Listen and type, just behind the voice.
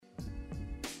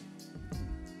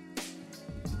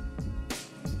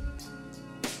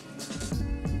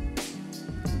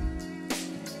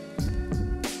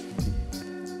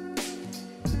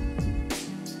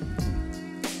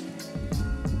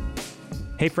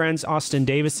Hey friends, Austin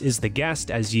Davis is the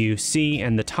guest, as you see,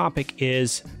 and the topic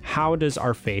is, how does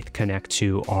our faith connect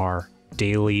to our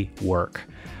daily work?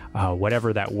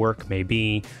 Whatever that work may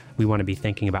be, we want to be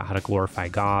thinking about how to glorify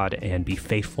God and be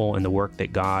faithful in the work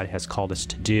that God has called us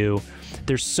to do.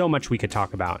 There's so much we could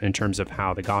talk about in terms of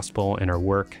how the gospel and our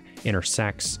work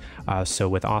intersects. So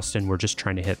with Austin, we're just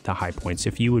trying to hit the high points.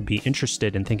 If you would be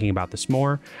interested in thinking about this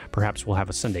more, perhaps we'll have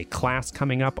a Sunday class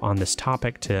coming up on this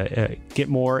topic to get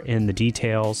more in the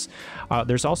details.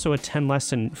 There's also a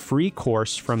 10-lesson free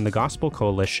course from the Gospel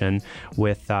Coalition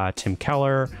with Tim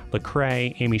Keller,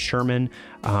 Lecrae, Amy Sherman,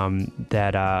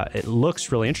 that it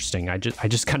looks really interesting. I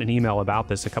just got an email about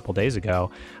this a couple days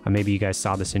ago. Maybe you guys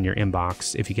saw this in your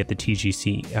inbox if you get the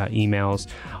TGC emails.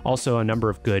 Also, a number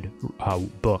of good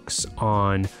books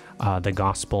on the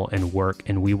gospel and work,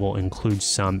 and we will include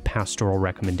some pastoral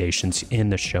recommendations in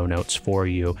the show notes for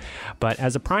you. But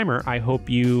as a primer, I hope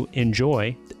you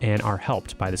enjoy and are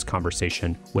helped by this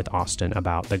conversation with Austin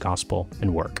about the gospel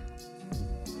and work.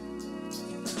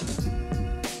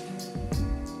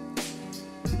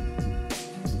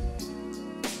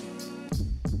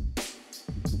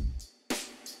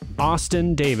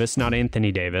 Austin Davis, not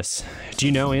Anthony Davis. Do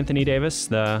you know Anthony Davis,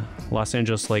 the Los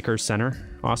Angeles Lakers center,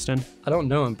 Austin? I don't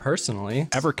know him personally.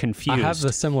 Ever confused? I have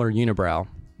the similar unibrow,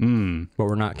 but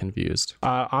we're not confused.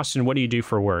 Austin, what do you do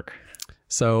for work?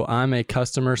 So I'm a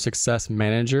customer success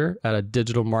manager at a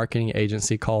digital marketing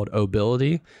agency called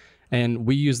Obility. And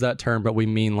we use that term, but we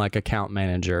mean like account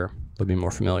manager would be more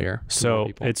familiar.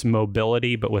 So it's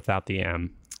mobility, but without the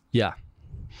M. Yeah.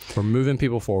 We're moving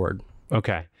people forward.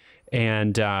 Okay.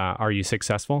 And are you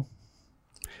successful?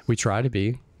 We try to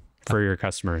be. For your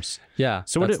customers? Yeah,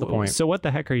 so that's the point. So what the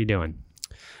heck are you doing?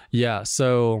 Yeah,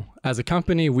 so as a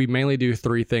company, we mainly do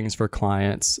three things for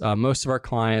clients. Most of our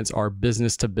clients are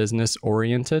business-to-business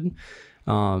oriented,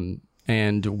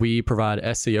 and we provide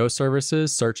SEO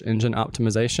services, search engine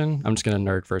optimization. I'm just going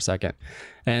to nerd for a second.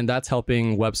 And that's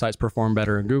helping websites perform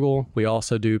better in Google. We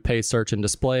also do paid search and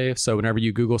display. So whenever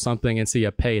you Google something and see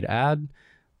a paid ad,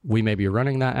 we may be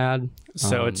running that ad.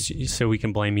 So so we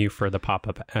can blame you for the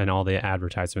pop-up and all the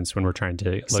advertisements when we're trying to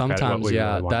look sometimes, at what we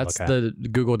really want that's to look at. The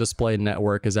Google Display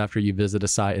Network is after you visit a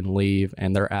site and leave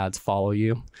and their ads follow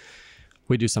you.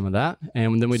 We do some of that.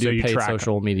 And then we do paid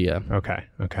social media.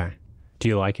 Okay. Do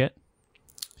you like it?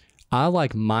 I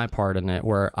like my part in it,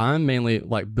 where I'm mainly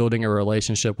like building a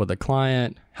relationship with a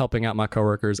client, helping out my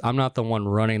coworkers. I'm not the one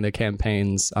running the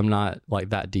campaigns. I'm not like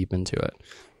that deep into it.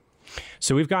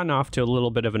 So we've gotten off to a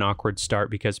little bit of an awkward start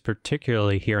because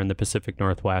particularly here in the Pacific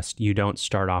Northwest, you don't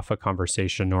start off a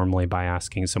conversation normally by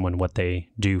asking someone what they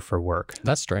do for work.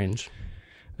 That's strange.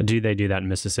 Do they do that in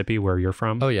Mississippi where you're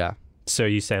from? Oh, yeah. So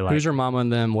you say like... Who's your mama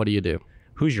and them? What do you do?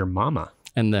 Who's your mama?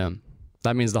 And them.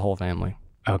 That means the whole family.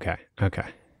 Okay.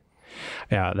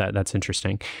 Yeah, that's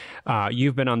interesting.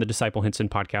 You've been on the Disciple Hinson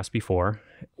podcast before.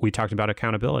 We talked about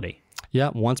accountability. Yeah,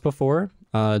 once before,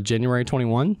 January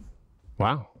 21.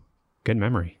 Wow. Good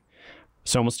memory.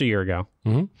 So almost a year ago.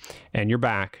 Mm-hmm. And you're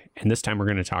back. And this time we're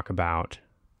going to talk about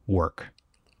work.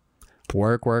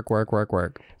 Work.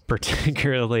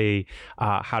 Particularly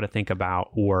how to think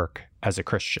about work as a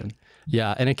Christian.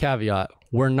 Yeah. And a caveat,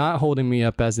 we're not holding me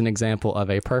up as an example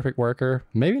of a perfect worker,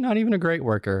 maybe not even a great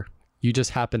worker. You just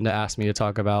happened to ask me to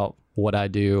talk about what I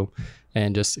do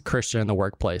and just Christian in the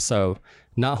workplace. So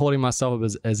not holding myself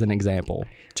up as an example,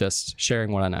 just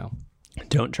sharing what I know.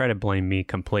 Don't try to blame me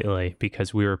completely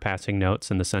because we were passing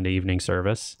notes in the Sunday evening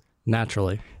service.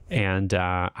 Naturally. And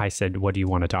I said, what do you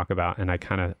want to talk about? And I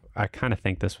kind of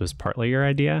think this was partly your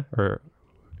idea, or,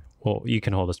 well, you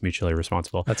can hold us mutually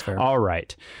responsible. That's fair. All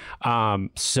right.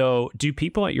 So do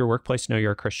people at your workplace know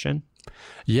you're a Christian?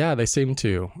 Yeah, they seem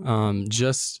to.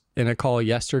 Just in a call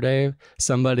yesterday,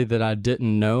 somebody that I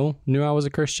didn't know knew I was a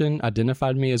Christian,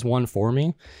 identified me as one for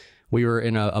me. We were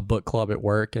in a book club at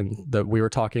work and we were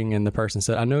talking and the person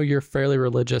said, I know you're fairly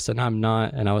religious and I'm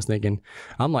not. And I was thinking,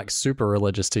 I'm like super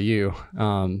religious to you.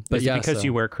 But Is it because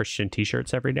you wear Christian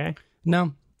t-shirts every day?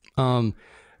 No.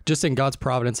 Just in God's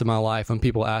providence in my life, when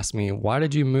people ask me, why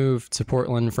did you move to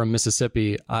Portland from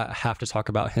Mississippi? I have to talk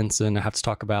about Hinson. I have to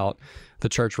talk about the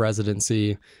church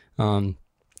residency.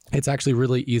 It's actually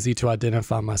really easy to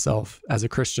identify myself as a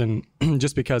Christian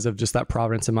just because of just that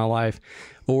providence in my life,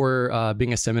 or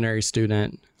being a seminary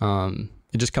student.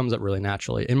 It just comes up really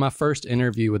naturally. In my first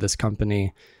interview with this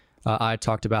company, I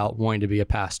talked about wanting to be a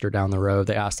pastor down the road.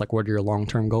 They asked, like, what are your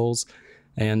long-term goals?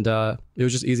 And it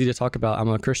was just easy to talk about. I'm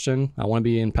a Christian. I want to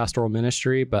be in pastoral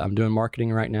ministry, but I'm doing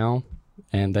marketing right now.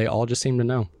 And they all just seem to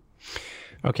know.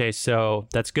 Okay, so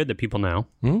that's good that people know.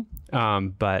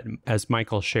 But as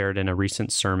Michael shared in a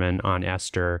recent sermon on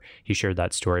Esther, he shared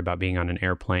that story about being on an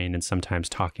airplane and sometimes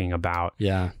talking about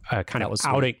kind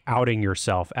of outing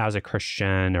yourself as a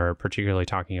Christian, or particularly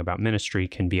talking about ministry,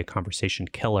 can be a conversation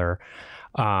killer.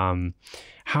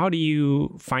 How do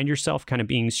you find yourself kind of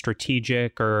being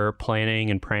strategic or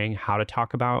planning and praying how to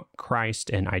talk about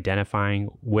Christ and identifying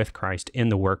with Christ in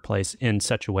the workplace in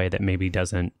such a way that maybe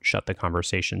doesn't shut the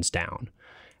conversations down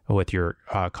with your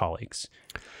colleagues?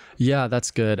 Yeah,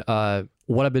 that's good.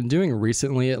 What I've been doing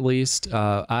recently, at least,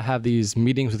 I have these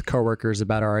meetings with coworkers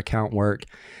about our account work,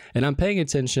 and I'm paying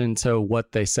attention to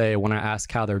what they say when I ask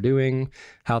how they're doing,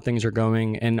 how things are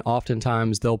going, and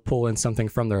oftentimes they'll pull in something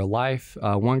from their life.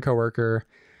 One coworker,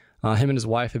 him and his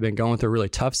wife had been going through a really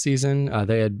tough season.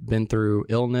 They had been through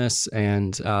illness,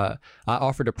 and I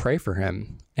offered to pray for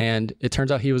him, and it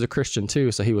turns out he was a Christian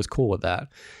too, so he was cool with that.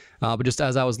 But just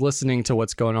as I was listening to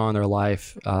what's going on in their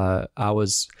life,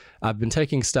 I've been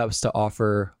taking steps to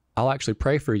offer, I'll actually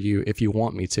pray for you if you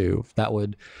want me to.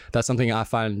 That's something I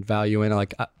find value in.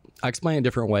 Like I explain it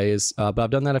different ways, but I've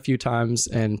done that a few times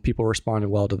and people responded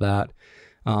well to that.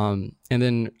 And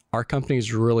then our company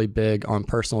is really big on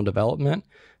personal development.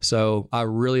 So I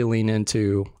really lean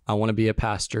into, I want to be a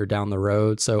pastor down the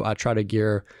road. So I try to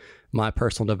gear my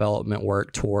personal development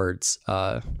work towards,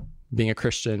 being a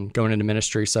Christian, going into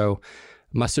ministry. So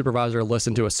my supervisor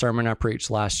listened to a sermon I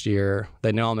preached last year.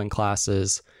 They know I'm in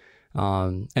classes.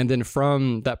 And then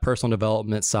from that personal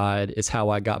development side is how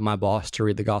I got my boss to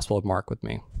read the Gospel of Mark with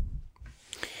me.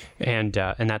 And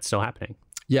that's still happening.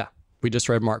 Yeah. We just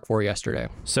read Mark 4 yesterday.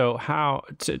 So how,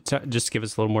 to just give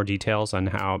us a little more details on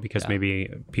how, because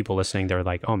maybe people listening, they're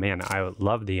like, oh man, I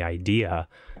love the idea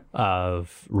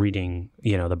of reading,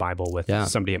 the Bible with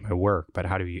somebody at my work, but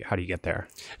how do you get there?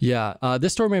 Yeah.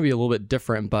 This story may be a little bit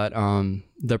different, but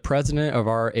the president of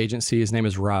our agency, his name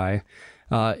is Rye.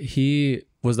 He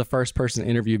was the first person to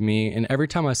interview me, and every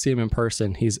time I see him in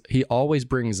person, he always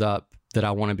brings up that I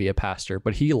want to be a pastor,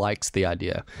 but he likes the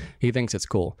idea. He thinks it's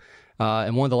cool.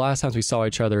 And one of the last times we saw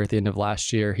each other at the end of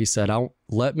last year, he said,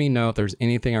 let me know if there's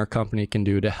anything our company can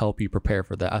do to help you prepare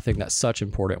for that. I think that's such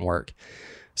important work.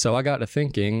 So I got to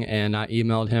thinking, and I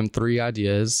emailed him 3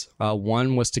 ideas.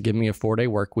 One was to give me a 4-day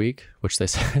work week, which they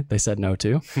said no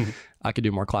to. I could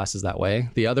do more classes that way.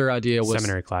 The other idea was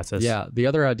seminary classes. Yeah. The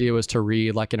other idea was to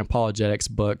read like an apologetics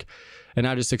book. And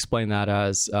I just explained that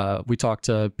as we talk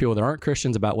to people that aren't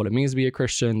Christians about what it means to be a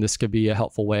Christian. This could be a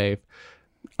helpful way.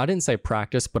 I didn't say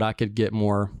practice, but I could get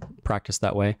more practice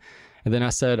that way. And then I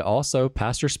said, also,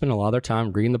 pastors spend a lot of their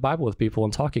time reading the Bible with people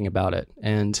and talking about it.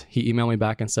 And he emailed me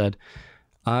back and said,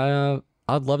 I'd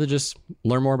love to just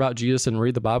learn more about Jesus and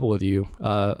read the Bible with you.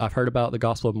 I've heard about the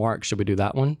Gospel of Mark. Should we do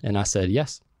that one? And I said,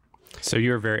 yes. So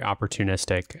you're very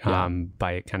opportunistic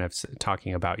by kind of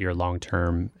talking about your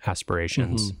long-term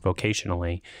aspirations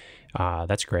vocationally.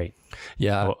 That's great.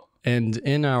 Yeah. Well, and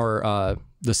in our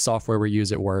the software we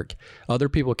use at work, other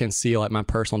people can see like my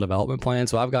personal development plan.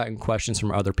 So I've gotten questions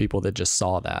from other people that just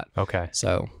saw that. Okay.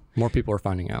 So more people are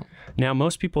finding out. Now,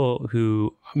 most people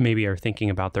who maybe are thinking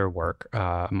about their work,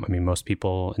 most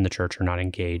people in the church are not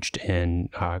engaged in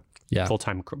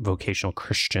full-time vocational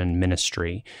Christian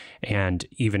ministry. And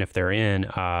even if they're in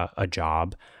a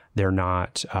job, they're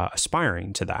not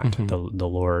aspiring to that. The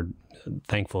Lord,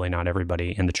 thankfully, not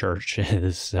everybody in the church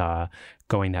is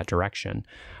going that direction.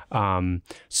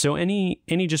 So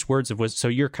any just words of wisdom. So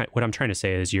you're what I'm trying to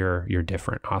say is you're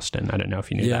different, Austin. I don't know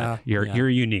if you knew that. You're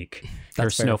unique. You're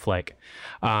a snowflake.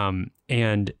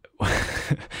 And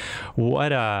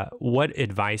what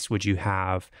advice would you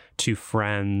have to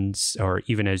friends, or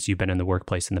even as you've been in the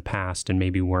workplace in the past and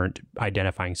maybe weren't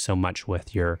identifying so much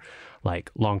with your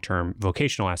like long-term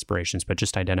vocational aspirations, but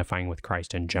just identifying with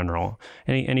Christ in general?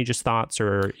 Any just thoughts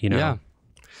or,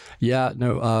 Yeah,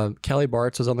 no, Kelly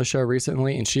Bartz was on the show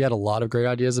recently, and she had a lot of great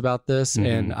ideas about this.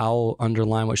 And I'll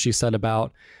underline what she said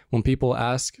about when people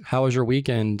ask, how was your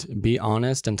weekend? Be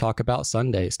honest and talk about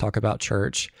Sundays, talk about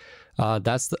church.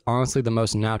 That's honestly the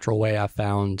most natural way I've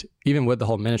found, even with the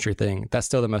whole ministry thing. That's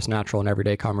still the most natural in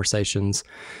everyday conversations.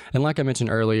 And like I mentioned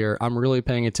earlier, I'm really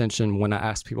paying attention when I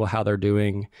ask people how they're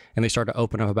doing and they start to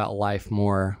open up about life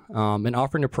more, and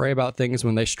offering to pray about things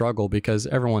when they struggle, because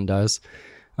everyone does.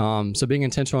 So being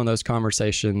intentional in those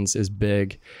conversations is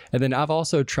big. And then I've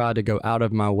also tried to go out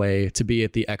of my way to be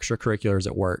at the extracurriculars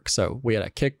at work. So we had a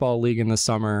kickball league in the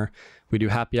summer. We do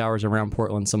happy hours around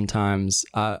Portland sometimes.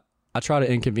 I try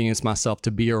to inconvenience myself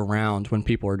to be around when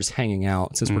people are just hanging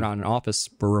out. Since we're not in an office,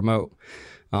 we're remote.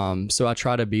 So I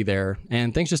try to be there,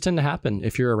 and things just tend to happen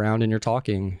if you're around and you're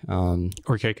talking.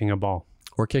 Or kicking a ball.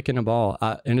 or kicking a ball.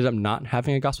 I ended up not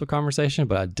having a gospel conversation,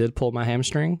 but I did pull my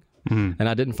hamstring. And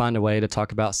I didn't find a way to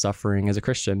talk about suffering as a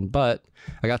Christian, but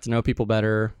I got to know people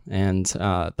better, and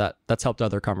that's helped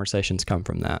other conversations come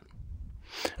from that.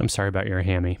 I'm sorry about your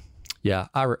hammy. Yeah,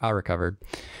 I recovered.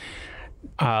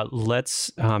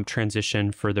 Let's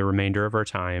transition for the remainder of our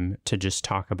time to just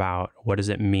talk about what does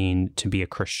it mean to be a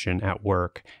Christian at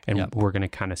work. And we're going to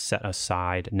kind of set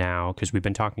aside now, because we've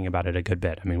been talking about it a good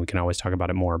bit. I mean, we can always talk about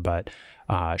it more, but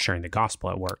sharing the gospel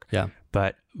at work. Yeah.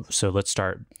 But so let's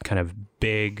start kind of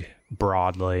big,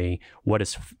 broadly. What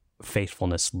does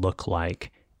faithfulness look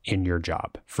like in your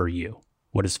job for you?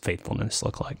 What does faithfulness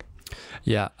look like?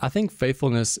 Yeah, I think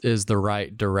faithfulness is the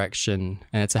right direction,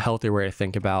 and it's a healthy way to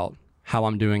think about how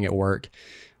I'm doing at work.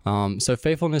 So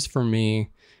faithfulness for me,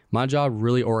 my job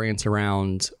really orients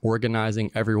around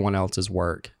organizing everyone else's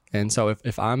work. And so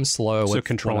if I'm slow, so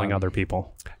controlling other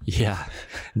people,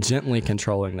 gently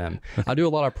controlling them. I do a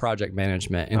lot of project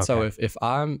management, and so if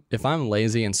I'm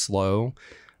lazy and slow,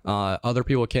 other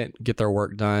people can't get their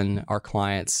work done. Our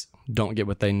clients don't get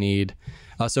what they need.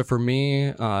 So for me,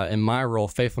 in my role,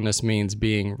 faithfulness means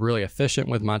being really efficient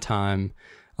with my time,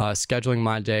 scheduling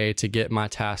my day to get my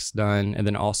tasks done, and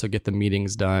then also get the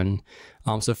meetings done.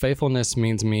 So faithfulness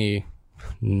means me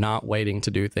not waiting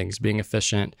to do things, being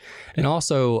efficient. And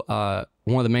also,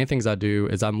 one of the main things I do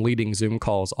is I'm leading Zoom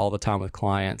calls all the time with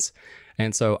clients.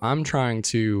 And so I'm trying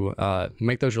to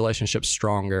make those relationships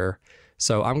stronger.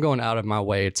 So I'm going out of my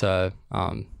way to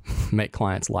make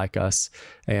clients like us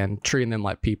and treating them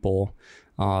like people.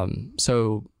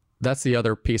 So that's the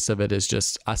other piece of it, is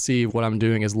just I see what I'm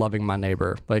doing is loving my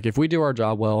neighbor. Like if we do our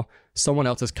job well, someone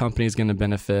else's company is going to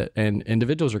benefit, and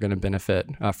individuals are going to benefit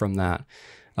from that.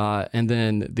 And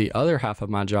then the other half of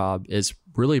my job is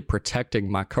really protecting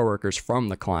my coworkers from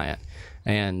the client.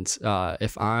 And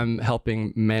if I'm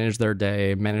helping manage their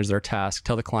day, manage their task,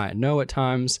 tell the client no at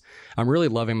times, I'm really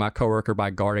loving my coworker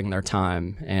by guarding their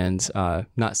time and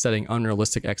not setting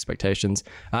unrealistic expectations.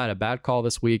 I had a bad call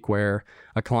this week where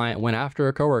a client went after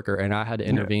a coworker, and I had to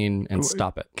intervene and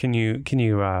stop it. Can you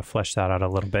flesh that out a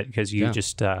little bit? Because you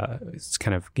just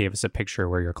kind of gave us a picture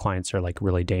where your clients are like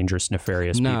really dangerous,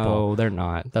 nefarious people. No, they're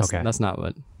not. That's not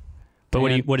what. But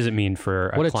what does it mean for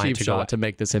a client to go? Shot to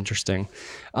make this interesting.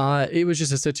 It was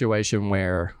just a situation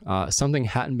where something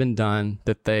hadn't been done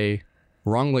that they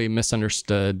wrongly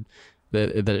misunderstood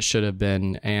that it should have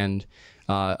been, and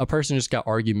a person just got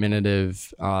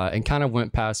argumentative and kind of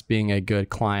went past being a good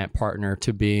client partner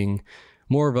to being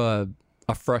more of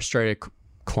a frustrated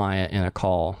client in a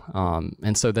call.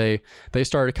 And so they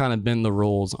started to kind of bend the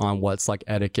rules on what's like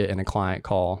etiquette in a client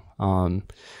call.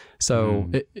 So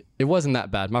it wasn't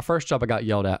that bad. My first job, I got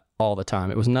yelled at all the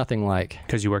time. It was nothing like...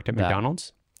 Because you worked at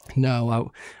McDonald's?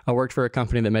 No, I worked for a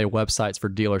company that made websites for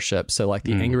dealerships. So like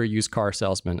the angry used car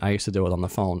salesman, I used to deal with on the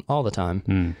phone all the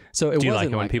time. So Do you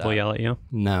like it when people yell at you?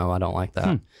 No, I don't like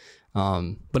that.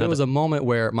 But it was a moment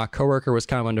where my coworker was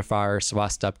kind of under fire, so I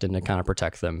stepped in to kind of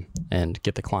protect them and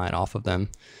get the client off of them.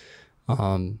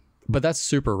 But that's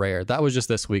super rare. That was just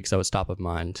this week, so it's top of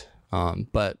mind.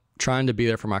 But trying to be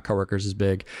there for my coworkers is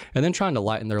big. And then trying to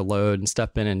lighten their load and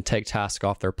step in and take tasks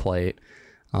off their plate.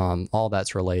 All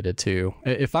that's related to.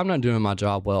 If I'm not doing my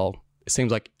job well, it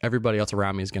seems like everybody else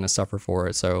around me is going to suffer for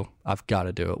it. So I've got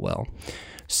to do it well.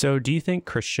 So do you think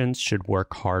Christians should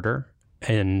work harder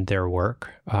in their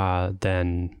work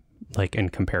than like in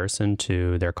comparison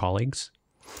to their colleagues?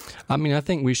 I mean, I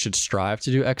think we should strive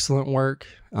to do excellent work.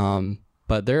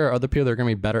 But there are other people that are going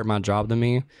to be better at my job than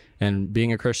me. And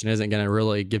being a Christian isn't going to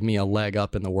really give me a leg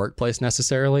up in the workplace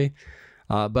necessarily.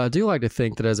 But I do like to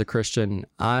think that as a Christian,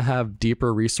 I have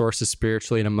deeper resources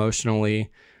spiritually and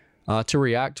emotionally to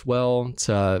react well,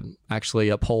 to actually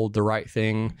uphold the right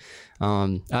thing.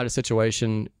 I had a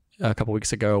situation a couple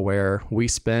weeks ago where we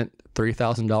spent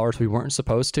 $3,000 we weren't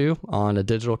supposed to on a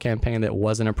digital campaign that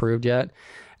wasn't approved yet.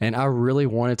 And I really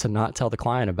wanted to not tell the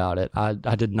client about it.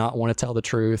 I did not want to tell the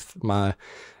truth. My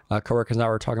coworkers and I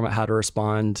were talking about how to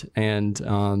respond. And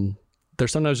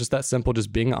there's sometimes just that simple,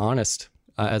 just being honest.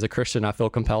 As a Christian, I feel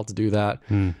compelled to do that.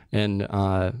 And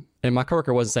my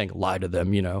coworker wasn't saying lie to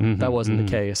them, that wasn't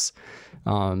the case.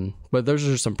 But those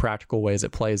are just some practical ways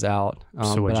it plays out.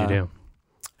 So what'd you do?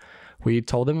 We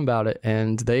told them about it,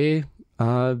 and they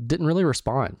didn't really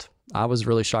respond. I was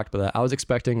really shocked by that. I was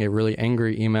expecting a really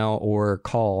angry email or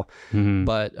call,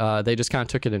 but they just kind of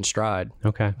took it in stride.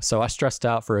 Okay. So I stressed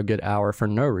out for a good hour for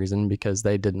no reason because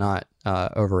they did not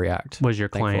overreact. Was your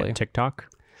client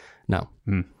TikTok? No.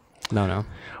 No.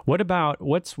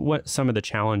 What's some of the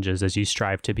challenges as you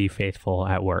strive to be faithful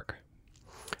at work?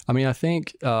 I mean, I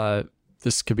think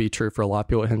this could be true for a lot of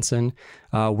people at Hinson.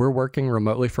 We're working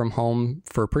remotely from home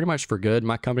for pretty much for good.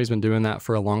 My company's been doing that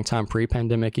for a long time,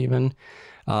 pre-pandemic even.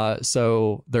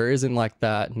 So there isn't like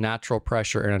that natural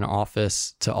pressure in an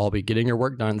office to all be getting your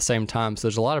work done at the same time. So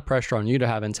there's a lot of pressure on you to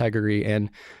have integrity and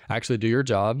actually do your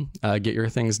job, get your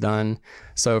things done.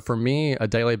 So for me, a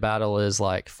daily battle is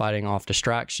like fighting off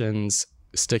distractions,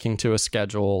 sticking to a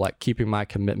schedule, like keeping my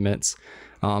commitments,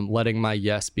 letting my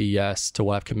yes be yes to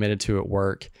what I've committed to at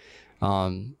work.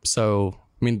 So,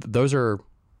 I mean, those are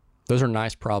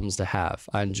nice problems to have.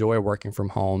 I enjoy working from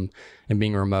home and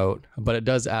being remote, but it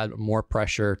does add more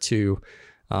pressure to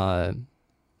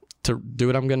do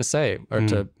what I'm going to say, or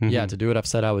to do what I've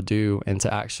said I would do, and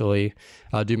to actually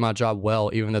do my job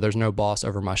well, even though there's no boss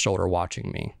over my shoulder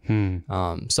watching me.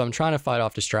 So I'm trying to fight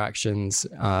off distractions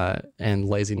and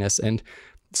laziness. And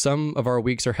some of our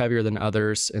weeks are heavier than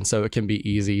others, and so it can be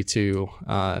easy to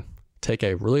take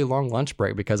a really long lunch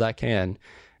break because I can,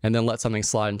 and then let something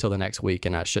slide until the next week,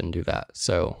 and I shouldn't do that.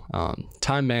 So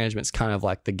time management's kind of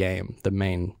like the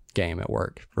main game at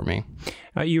work for me.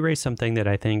 You raised something that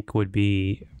I think would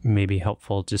be maybe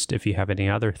helpful, just if you have any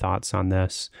other thoughts on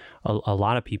this. A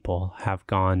lot of people have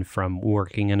gone from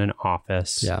working in an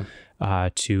office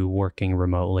to working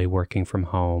remotely, working from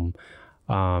home.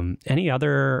 Any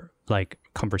other like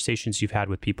conversations you've had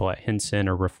with people at Hinson,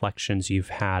 or reflections you've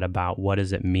had about what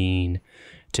does it mean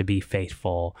to be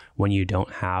faithful when you don't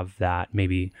have that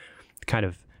maybe kind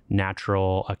of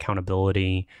natural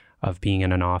accountability of being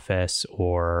in an office,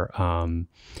 or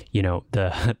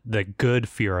the good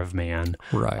fear of man,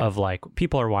 right, of like,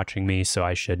 people are watching me, so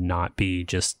I should not be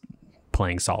just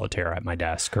playing solitaire at my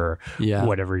desk, or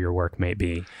whatever your work may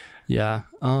be.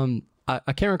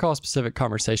 I can't recall a specific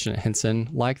conversation at Hinson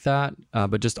like that,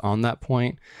 but just on that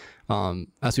point,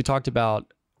 as we talked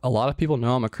about, a lot of people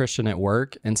know I'm a Christian at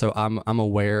work, and so I'm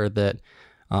aware that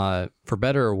for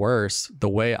better or worse, the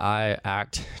way I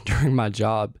act during my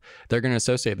job, they're going to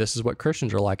associate this is what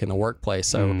Christians are like in the workplace.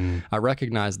 So I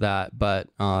recognize that, but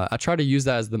I try to use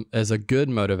that as a good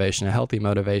motivation, a healthy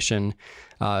motivation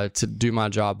to do my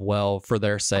job well for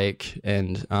their sake,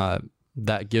 and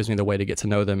that gives me the way to get to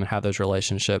know them and have those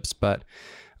relationships. But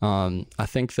I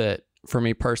think that for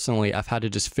me personally, I've had to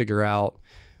just figure out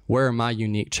where are my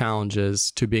unique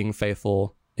challenges to being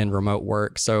faithful in remote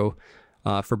work. So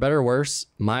for better or worse,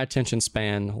 my attention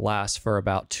span lasts for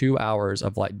about 2 hours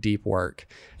of like deep work,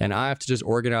 and I have to just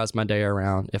organize my day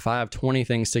around. If I have 20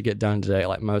 things to get done today,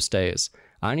 like most days,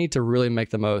 I need to really make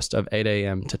the most of 8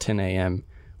 a.m. to 10 a.m.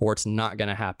 or it's not going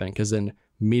to happen, because then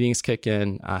meetings kick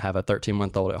in. I have a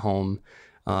 13-month-old at home.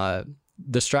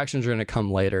 Distractions are going to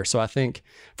come later. So I think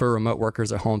for remote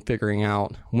workers at home, figuring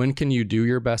out when can you do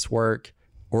your best work,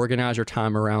 organize your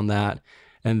time around that,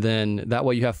 and then that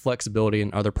way you have flexibility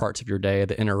in other parts of your day,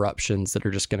 the interruptions that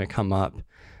are just going to come up.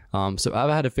 So I've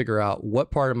had to figure out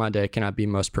what part of my day can I be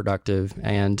most productive,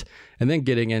 and then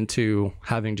getting into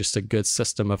having just a good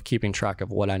system of keeping track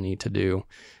of what I need to do.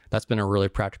 That's been a really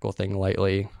practical thing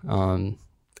lately. And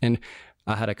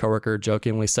I had a coworker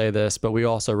jokingly say this, but we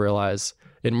also realize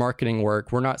in marketing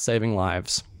work, we're not saving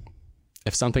lives.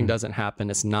 If something doesn't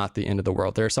happen, it's not the end of the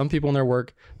world. There are some people in their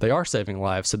work, they are saving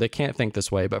lives, so they can't think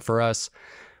this way. But for us,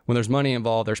 when there's money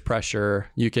involved, there's pressure.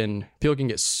 People can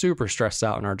get super stressed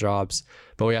out in our jobs,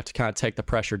 but we have to kind of take the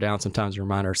pressure down sometimes and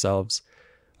remind ourselves,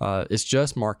 it's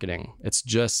just marketing. It's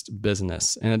just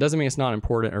business. And it doesn't mean it's not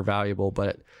important or valuable,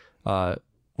 but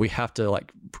we have to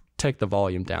like take the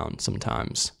volume down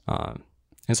sometimes.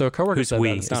 And so a coworker said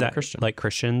that it's not a Christian. Like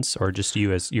Christians, or just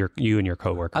you and your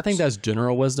coworkers? I think that's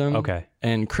general wisdom. Okay.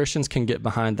 And Christians can get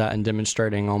behind that and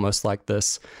demonstrating almost like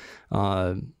this,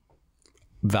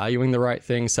 valuing the right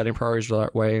thing, setting priorities the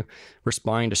right way,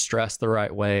 responding to stress the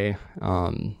right way.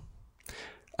 And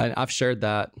I've shared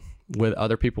that with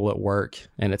other people at work,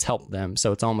 and it's helped them.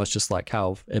 So it's almost just like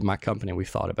how in my company we've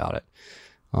thought about it.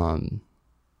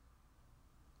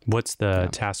 What's the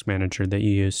task manager that you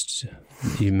used?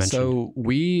 You mentioned. So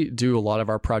we do a lot of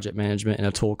our project management in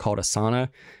a tool called Asana.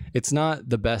 It's not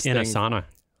the best thing. Asana?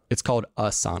 It's called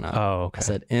Asana. Oh, okay. I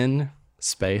said in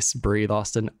space, breathe,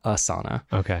 Austin, Asana.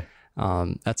 Okay.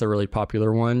 That's a really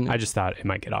popular one. I just thought it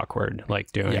might get awkward,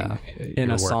 like doing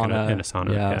in a sauna. In a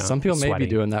sauna. Yeah. Some people may be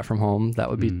doing that from home. That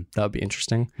would be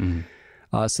interesting.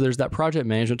 So there's that project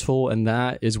management tool, and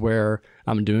that is where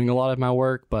I'm doing a lot of my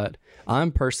work, but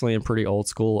I'm personally pretty old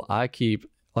school. I keep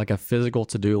like a physical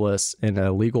to-do list in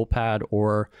a legal pad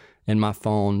or in my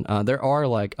phone. There are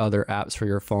like other apps for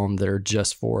your phone that are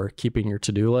just for keeping your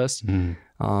to-do list.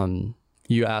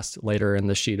 You asked later in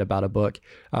the sheet about a book.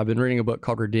 I've been reading a book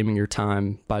called Redeeming Your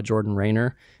Time by Jordan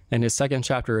Raynor, and his second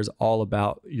chapter is all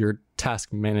about your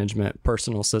task management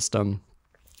personal system.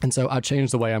 And so I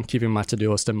changed the way I'm keeping my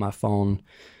to-do list in my phone.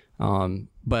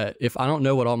 But if I don't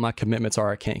know what all my commitments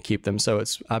are, I can't keep them. So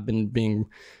I've been being,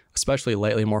 especially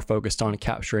lately, more focused on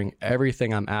capturing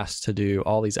everything I'm asked to do,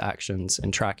 all these actions,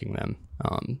 and tracking them.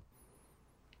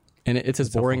 And it's as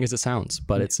boring as it sounds,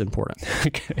 but it's important.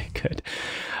 Okay, good.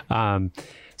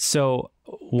 So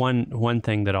one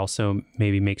thing that also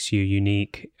maybe makes you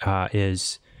unique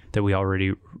is that we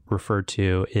already referred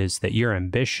to is that your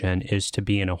ambition is to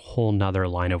be in a whole nother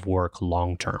line of work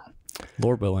long term.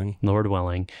 Lord willing.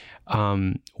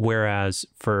 Whereas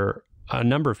for a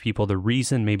number of people, the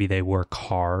reason maybe they work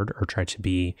hard or try to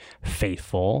be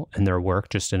faithful in their work,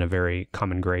 just in a very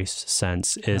common grace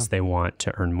sense, is they want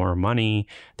to earn more money.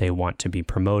 They want to be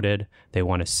promoted. They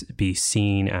want to be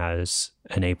seen as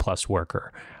an A+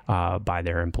 worker by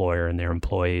their employer and their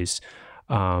employees.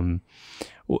 Do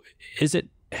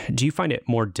you find it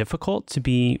more difficult to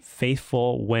be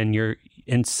faithful when you're,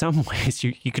 in some ways,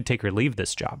 you could take or leave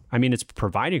this job? I mean, it's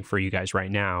providing for you guys right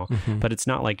now, but it's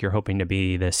not like you're hoping to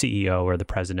be the CEO or the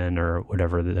president or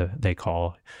whatever they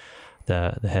call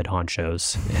the head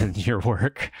honchos in your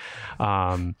work.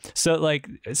 So like,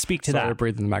 speak to Sorry that. to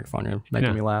breathe in the microphone. You're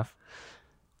making me laugh.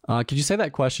 Could you say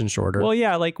that question shorter? Well,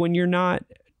 yeah, like when you're not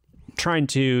trying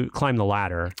to climb the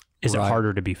ladder, is it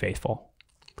harder to be faithful?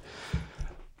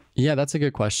 Yeah, that's a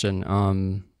good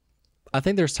question. I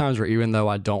think there's times where even though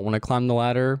I don't want to climb the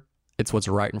ladder, it's what's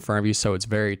right in front of you, so it's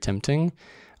very tempting.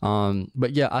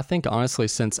 But yeah, I think honestly,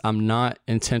 since I'm not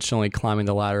intentionally climbing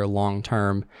the ladder long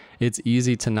term, it's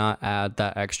easy to not add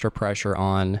that extra pressure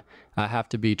on. I have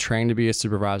to be trained to be a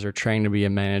supervisor, trained to be a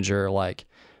manager. Like,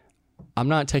 I'm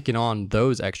not taking on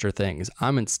those extra things.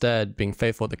 I'm instead being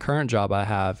faithful at the current job I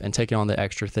have and taking on the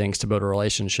extra things to build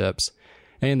relationships.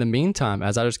 And in the meantime,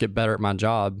 as I just get better at my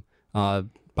job,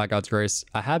 by God's grace,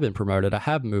 I have been promoted. I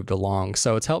have moved along.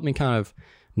 So it's helped me kind of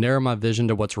narrow my vision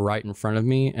to what's right in front of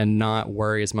me and not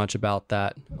worry as much about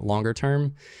that longer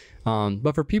term.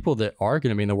 But for people that are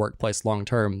going to be in the workplace long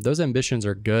term, those ambitions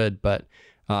are good, but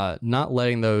not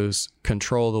letting those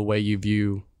control the way you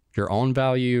view your own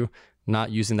value,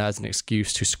 not using that as an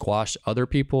excuse to squash other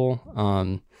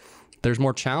people. There's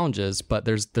more challenges, but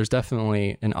there's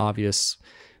definitely an obvious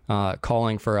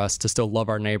calling for us to still love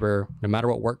our neighbor, no matter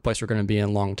what workplace we're going to be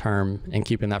in long term, and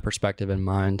keeping that perspective in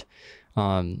mind.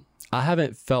 I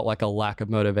haven't felt like a lack of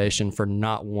motivation for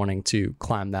not wanting to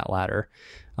climb that ladder,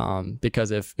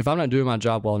 because if I'm not doing my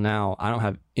job well now, I don't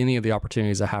have any of the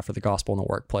opportunities I have for the gospel in the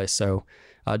workplace. So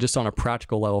just on a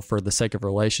practical level, for the sake of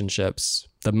relationships,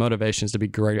 the motivation is to be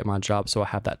great at my job so I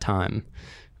have that time.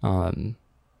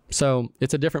 So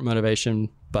it's a different motivation,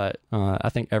 but I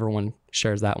think everyone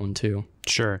shares that one too.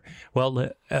 Sure.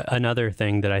 Well, another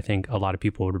thing that I think a lot of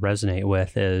people would resonate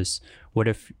with is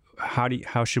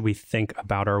how should we think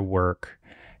about our work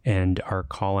and our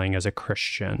calling as a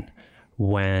Christian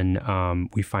when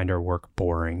we find our work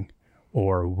boring,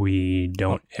 or we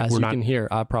don't? As you can hear,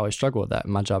 I probably struggle with that.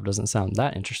 My job doesn't sound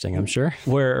that interesting, I'm sure.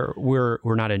 We're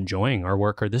not enjoying our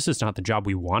work, or this is not the job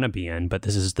we want to be in, but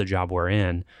this is the job we're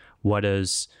in. What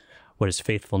does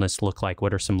faithfulness look like?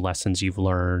 What are some lessons you've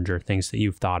learned or things that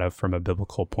you've thought of from a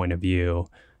biblical point of view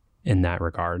in that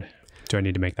regard? Do I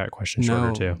need to make that question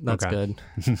shorter too? That's good.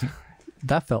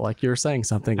 That felt like you were saying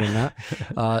something in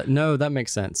that. No, that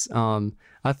makes sense.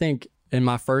 I think in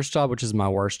my first job, which is my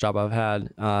worst job I've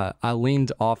had, I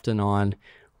leaned often on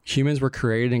humans were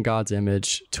created in God's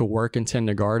image to work and tend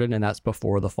a garden, and that's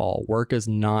before the fall. Work is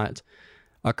not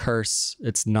a curse.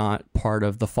 It's not part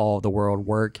of the fall of the world.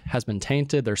 Work has been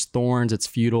tainted. There's thorns. It's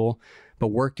futile, but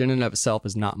work in and of itself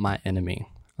is not my enemy.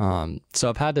 So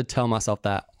I've had to tell myself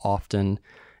that often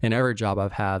in every job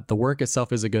I've had. The work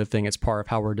itself is a good thing. It's part of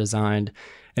how we're designed,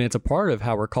 and it's a part of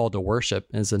how we're called to worship,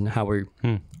 is in how we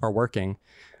are working.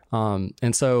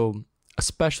 And so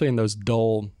especially in those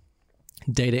dull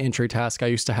data entry tasks I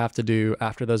used to have to do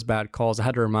after those bad calls, I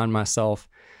had to remind myself,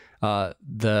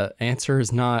 the answer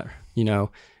is not,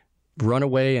 run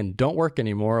away and don't work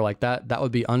anymore. Like that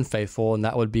would be unfaithful, and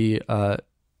that would be,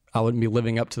 I wouldn't be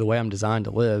living up to the way I'm designed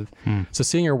to live. So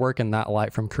seeing your work in that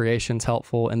light from creation is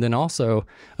helpful. And then also,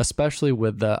 especially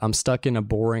with I'm stuck in a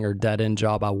boring or dead end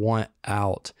job, I want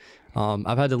out.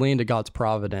 I've had to lean to God's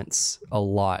providence a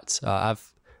lot.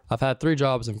 I've had 3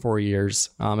 jobs in 4 years,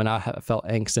 and I have felt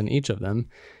angst in each of them,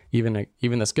 even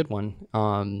this good one.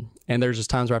 And there's just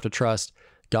times where I have to trust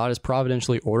God has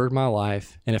providentially ordered my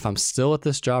life, and if I'm still at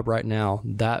this job right now,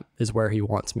 that is where He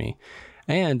wants me.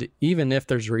 And even if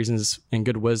there's reasons and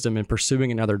good wisdom in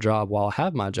pursuing another job while I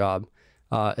have my job,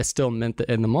 it still meant that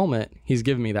in the moment, He's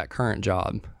given me that current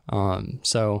job.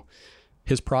 So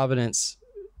His providence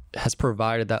has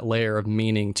provided that layer of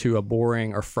meaning to a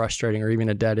boring or frustrating or even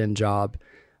a dead end job.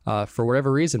 For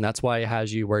whatever reason, that's why it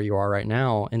has you where you are right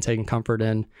now, and taking comfort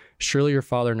in, surely your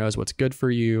Father knows what's good for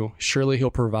you. Surely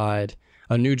he'll provide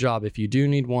a new job if you do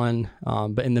need one.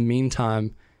 But in the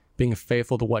meantime, being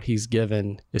faithful to what he's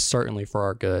given is certainly for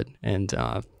our good. And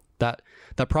that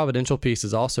providential piece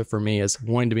is also for me, as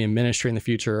wanting to be in ministry in the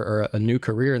future or a new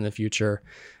career in the future.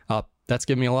 That's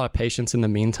given me a lot of patience in the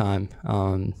meantime.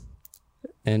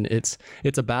 And it's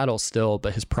a battle still,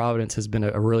 but his providence has been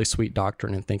a really sweet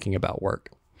doctrine in thinking about work.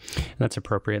 That's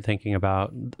appropriate.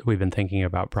 We've been thinking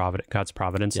about God's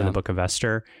providence in the book of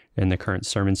Esther in the current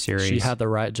sermon series. She had the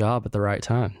right job at the right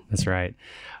time. That's right.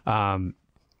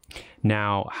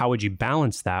 Now, how would you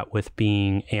balance that with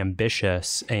being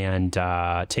ambitious and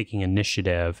taking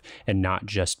initiative and not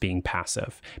just being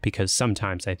passive? Because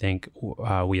sometimes I think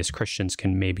we as Christians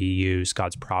can maybe use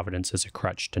God's providence as a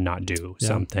crutch to not do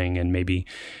something. And maybe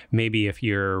if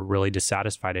you're really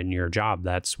dissatisfied in your job,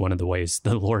 that's one of the ways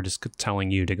the Lord is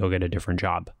telling you to go get a different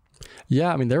job.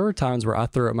 Yeah, I mean, there were times where I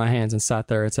threw up my hands and sat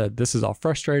there and said, this is all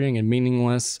frustrating and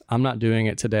meaningless. I'm not doing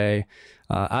it today.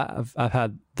 I've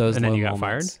had those And then you got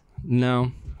moments. fired?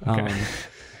 No. Okay.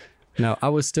 No, I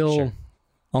was still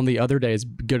on the other days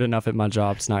good enough at my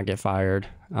job to not get fired.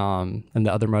 And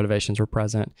the other motivations were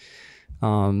present.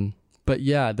 But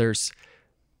yeah,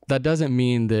 that doesn't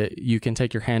mean that you can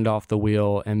take your hand off the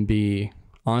wheel and be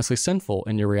honestly sinful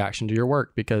in your reaction to your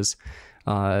work, because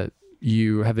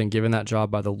you have been given that job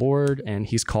by the Lord and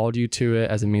he's called you to it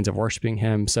as a means of worshiping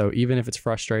him. So even if it's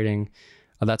frustrating,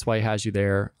 that's why he has you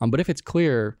there. But if it's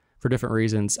clear for different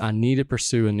reasons, I need to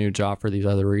pursue a new job for these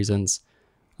other reasons,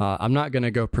 I'm not going to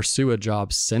go pursue a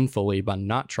job sinfully by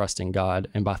not trusting God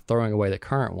and by throwing away the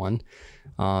current one.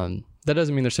 That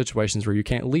doesn't mean there's situations where you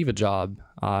can't leave a job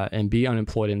and be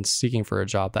unemployed and seeking for a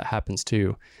job. That happens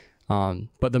too.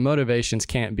 But the motivations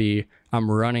can't be, I'm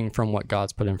running from what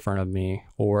God's put in front of me,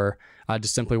 or I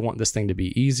just simply want this thing to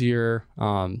be easier.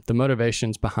 The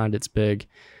motivations behind it's big,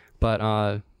 but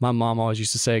my mom always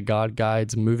used to say, God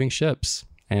guides moving ships.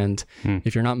 And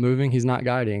if you're not moving, he's not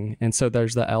guiding. And so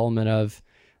there's the element of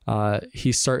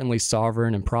he's certainly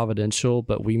sovereign and providential,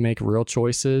 but we make real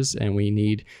choices and we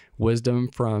need wisdom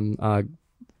from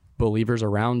believers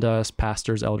around us,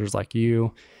 pastors, elders like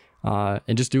you,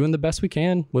 and just doing the best we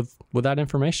can with that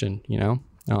information.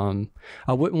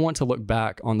 I wouldn't want to look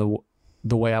back on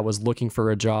the way I was looking for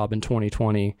a job in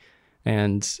 2020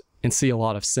 and see a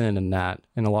lot of sin in that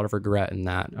and a lot of regret in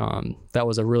that. That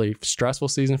was a really stressful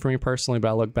season for me personally, but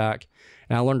I look back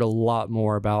and I learned a lot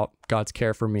more about God's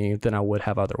care for me than I would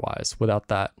have otherwise without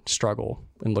that struggle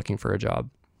in looking for a job.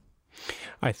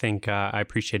 I think I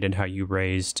appreciated how you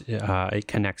raised, it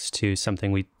connects to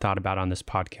something we thought about on this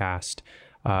podcast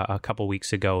a couple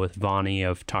weeks ago with Vonnie,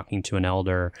 of talking to an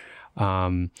elder,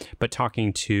 but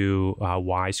talking to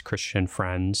wise Christian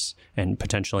friends and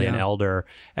potentially an elder,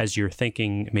 as you're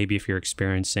thinking, maybe if you're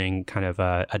experiencing kind of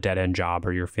a dead-end job,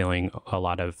 or you're feeling a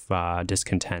lot of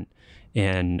discontent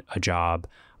in a job,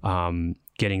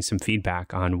 getting some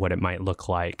feedback on what it might look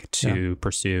like to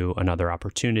pursue another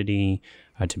opportunity,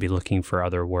 to be looking for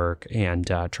other work,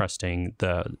 and trusting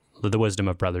the wisdom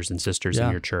of brothers and sisters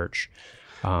in your church.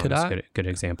 It's a good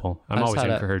example. I'm always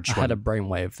encouraged. I had a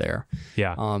brainwave there.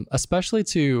 Yeah. Especially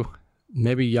to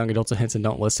maybe young adults at Hinson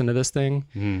don't listen to this thing,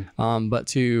 but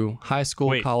to high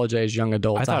school, college age young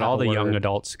adults. I thought all the young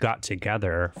adults got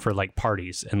together for like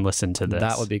parties and listened to this.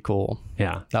 That would be cool.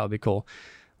 Yeah. That would be cool.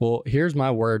 Well, here's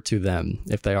my word to them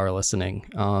if they are listening.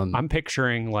 I'm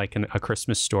picturing like a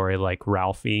Christmas Story, like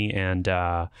Ralphie and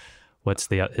what's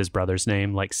his brother's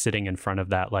name, like sitting in front of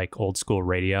that like old school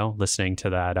radio, listening to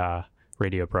that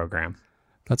radio program.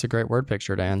 That's a great word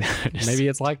picture, Dan. Maybe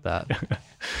it's like that.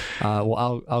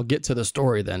 Well, I'll get to the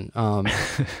story then.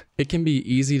 It can be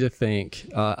easy to think,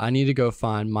 I need to go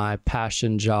find my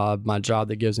passion job, my job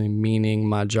that gives me meaning,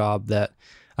 my job that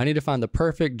I need to find the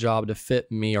perfect job to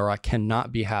fit me, or I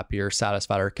cannot be happy or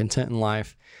satisfied or content in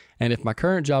life. And if my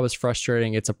current job is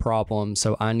frustrating, it's a problem.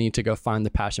 So I need to go find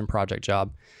the passion project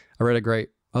job. I read a great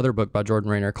other book by Jordan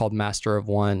Raynor called Master of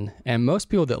One. And most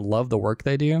people that love the work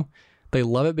they do, they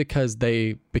love it because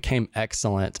they became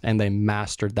excellent and they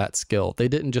mastered that skill. They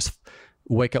didn't just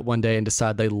wake up one day and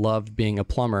decide they loved being a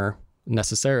plumber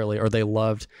necessarily, or they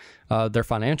loved their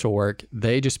financial work.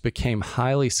 They just became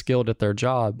highly skilled at their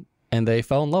job and they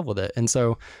fell in love with it. And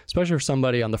so, especially for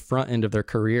somebody on the front end of their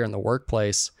career in the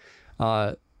workplace,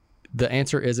 the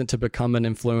answer isn't to become an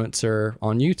influencer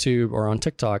on YouTube or on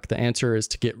TikTok. The answer is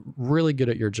to get really good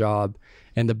at your job.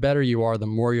 And the better you are, the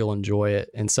more you'll enjoy it.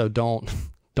 And so don't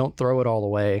throw it all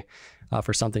away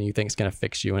for something you think is going to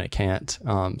fix you and it can't.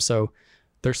 So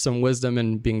there's some wisdom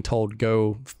in being told,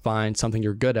 go find something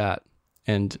you're good at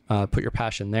and put your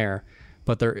passion there.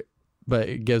 But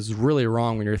it gets really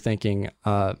wrong when you're thinking,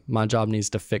 my job needs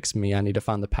to fix me. I need to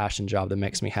find the passion job that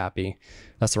makes me happy.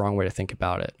 That's the wrong way to think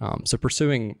about it. So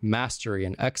pursuing mastery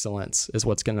and excellence is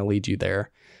what's going to lead you there.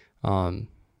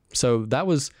 So that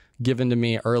was given to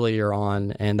me earlier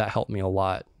on, and that helped me a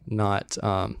lot, not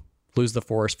lose the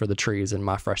forest for the trees in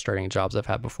my frustrating jobs I've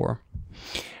had before.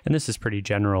 And this is pretty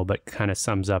general, but kind of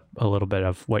sums up a little bit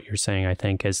of what you're saying, I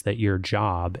think, is that your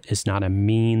job is not a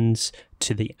means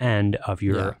to the end of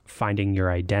your finding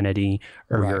your identity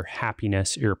or your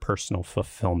happiness, your personal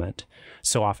fulfillment.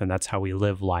 So often that's how we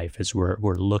live life, is we're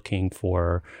looking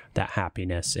for that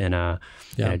happiness in a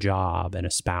job, in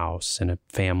a spouse, in a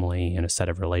family, in a set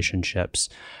of relationships.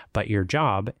 But your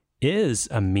job is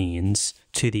a means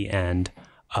to the end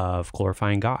of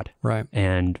glorifying God, right?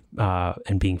 And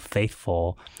being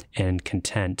faithful and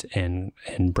content and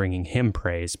bringing Him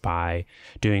praise by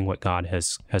doing what God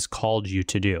has called you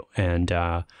to do. And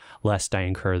lest I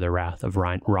incur the wrath of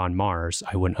Ron Mars,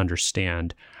 I wouldn't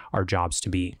understand our jobs to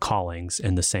be callings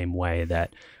in the same way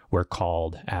that we're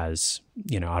called as,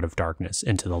 out of darkness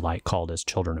into the light, called as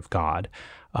children of God.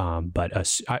 But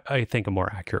I think a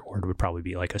more accurate word would probably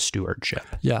be like a stewardship.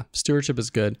 Yeah, stewardship is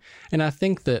good. And I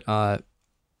think that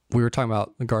we were talking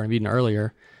about the Garden of Eden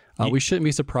earlier. We shouldn't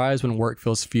be surprised when work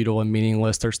feels futile and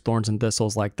meaningless. There's thorns and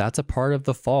thistles. Like, that's a part of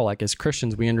the fall. Like, as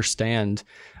Christians, we understand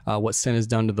what sin has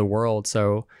done to the world.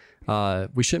 So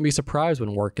we shouldn't be surprised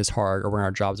when work is hard or when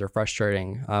our jobs are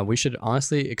frustrating. We should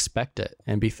honestly expect it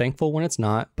and be thankful when it's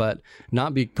not, but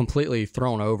not be completely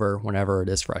thrown over whenever it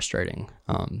is frustrating.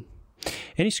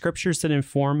 Any scriptures that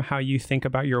inform how you think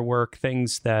about your work,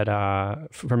 things that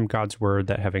from God's word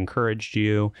that have encouraged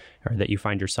you or that you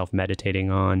find yourself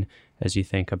meditating on as you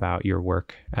think about your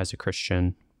work as a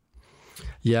Christian?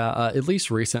 Yeah, at least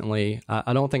recently,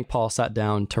 I don't think Paul sat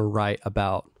down to write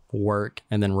about work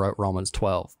and then wrote Romans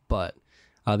 12, but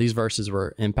these verses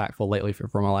were impactful lately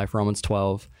for my life. Romans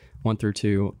 12,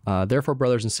 1-2. Therefore,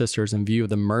 brothers and sisters, in view of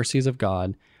the mercies of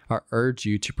God, I urge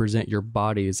you to present your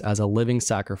bodies as a living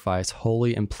sacrifice,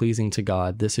 holy and pleasing to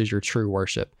God. This is your true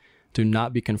worship. Do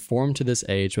not be conformed to this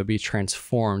age, but be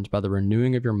transformed by the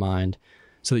renewing of your mind,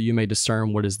 so that you may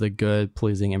discern what is the good,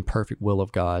 pleasing, and perfect will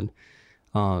of God.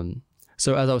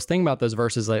 So as I was thinking about those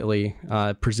verses lately,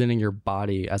 presenting your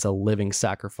body as a living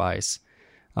sacrifice,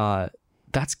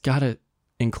 that's got to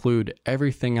include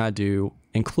everything I do,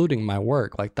 including my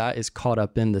work. Like, that is caught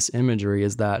up in this imagery,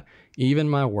 is that even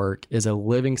my work is a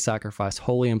living sacrifice,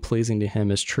 holy and pleasing to Him,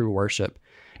 is true worship.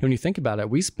 And when you think about it,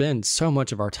 we spend so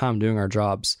much of our time doing our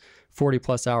jobs, 40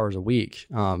 plus hours a week,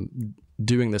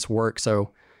 doing this work.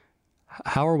 So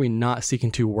how are we not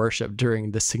seeking to worship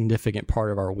during this significant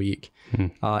part of our week?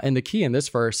 And the key in this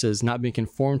verse is not being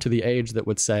conformed to the age that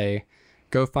would say,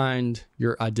 go find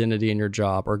your identity in your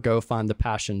job or go find the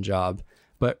passion job,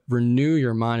 but renew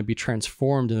your mind and be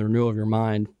transformed in the renewal of your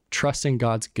mind, trusting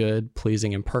God's good,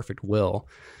 pleasing, and perfect will.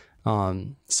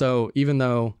 So even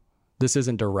though this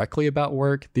isn't directly about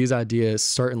work, these ideas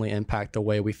certainly impact the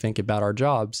way we think about our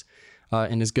jobs.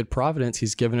 In His good providence,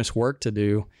 He's given us work to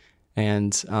do.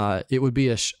 And it would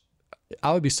be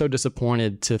I would be so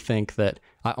disappointed to think that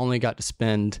I only got to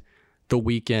spend the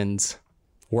weekends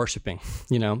worshiping.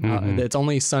 It's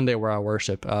only Sunday where I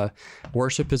worship.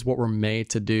 Worship is what we're made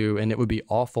to do, and it would be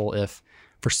awful if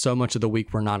for so much of the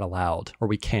week we're not allowed or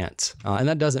we can't. And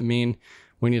that doesn't mean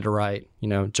we need to write,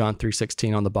 John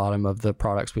 3:16 on the bottom of the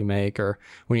products we make, or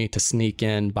we need to sneak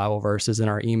in Bible verses in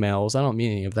our emails. I don't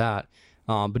mean any of that.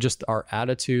 But just our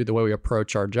attitude, the way we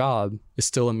approach our job, is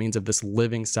still a means of this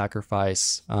living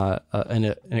sacrifice and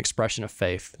an expression of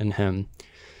faith in Him.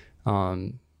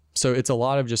 So it's a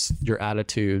lot of just your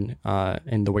attitude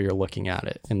and the way you're looking at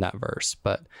it in that verse.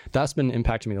 But that's been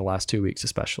impacting me the last 2 weeks,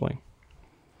 especially.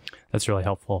 That's really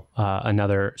helpful.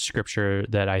 Another scripture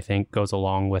that I think goes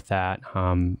along with that,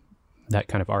 that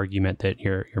kind of argument that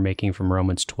you're making from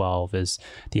Romans 12, is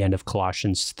the end of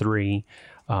Colossians 3.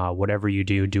 Whatever you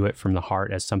do, do it from the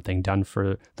heart as something done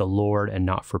for the Lord and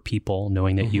not for people,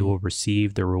 knowing that you will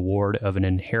receive the reward of an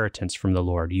inheritance from the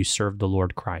Lord. You serve the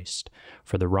Lord Christ,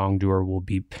 for the wrongdoer will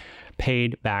be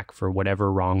paid back for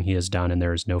whatever wrong he has done, and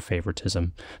there is no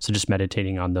favoritism. So just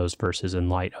meditating on those verses in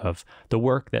light of the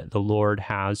work that the Lord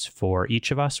has for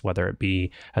each of us, whether it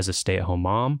be as a stay-at-home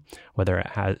mom, whether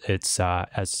it's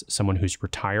as someone who's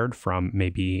retired from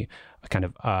maybe a kind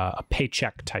of a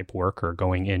paycheck type work or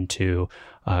going into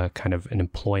kind of an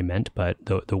employment, but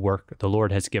the work the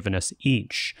Lord has given us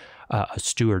each a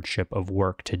stewardship of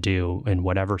work to do in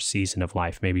whatever season of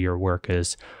life. Maybe your work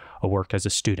is work as a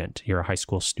student. You're a high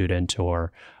school student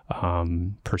or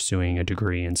pursuing a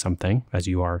degree in something, as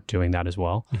you are doing that as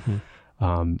well.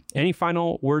 Any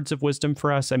final words of wisdom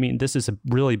for us? I mean, this is a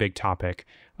really big topic.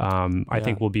 I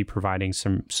think we'll be providing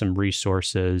some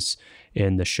resources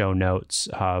in the show notes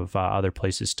of other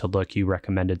places to look. You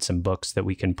recommended some books that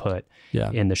we can put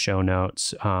in the show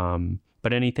notes.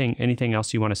 But anything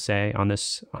else you want to say on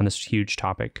this huge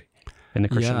topic in the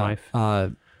Christian life?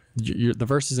 The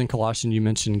verses in Colossians you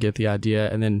mentioned get the idea,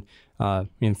 and then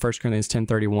in 1 Corinthians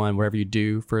 10:31, whatever you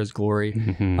do for His glory.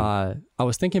 I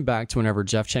was thinking back to whenever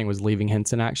Jeff Chang was leaving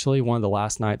Hinton. Actually, one of the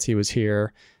last nights he was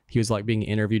here, he was like being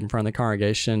interviewed in front of the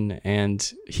congregation,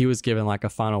 and he was given like a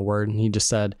final word, and he just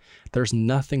said, "There's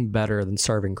nothing better than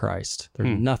serving Christ.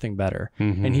 There's nothing better."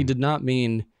 And he did not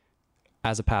mean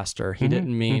as a pastor. He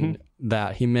didn't mean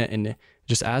that. He meant in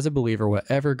just as a believer,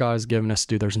 whatever God has given us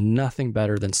to do, there's nothing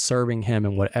better than serving Him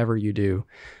in whatever you do.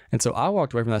 And so I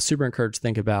walked away from that super encouraged to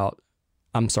think about,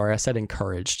 I'm sorry, I said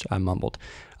encouraged, I mumbled.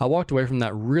 I walked away from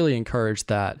that really encouraged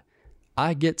that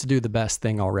I get to do the best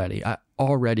thing already. I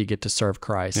already get to serve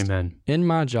Christ. Amen. In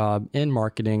my job, in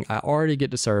marketing, I already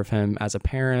get to serve Him as a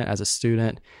parent, as a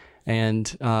student,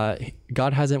 and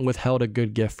God hasn't withheld a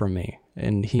good gift from me.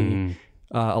 And He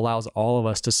allows all of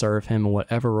us to serve Him in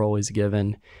whatever role He's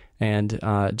given. And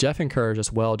Jeff encouraged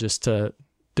us well just to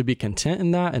be content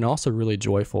in that and also really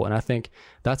joyful. And I think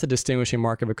that's a distinguishing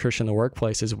mark of a Christian in the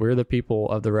workplace is we're the people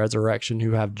of the resurrection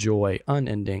who have joy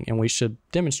unending, and we should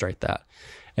demonstrate that.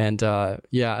 And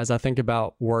as I think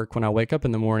about work, when I wake up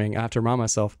in the morning, I have to remind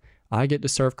myself, I get to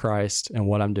serve Christ in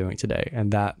what I'm doing today,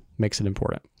 and that makes it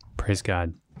important. Praise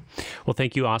God. Well,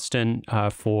 thank you, Austin,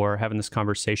 for having this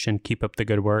conversation. Keep up the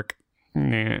good work.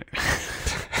 Why'd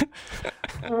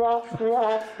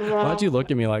you look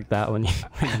at me like that when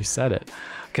you said it?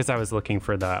 Because I was looking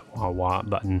for that wah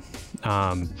button.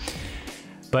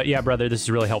 But yeah, brother, this is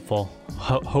really helpful.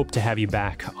 Hope to have you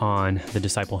back on the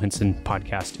Disciple Hinson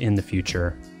podcast in the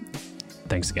future.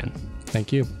 Thanks again.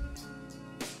 Thank you.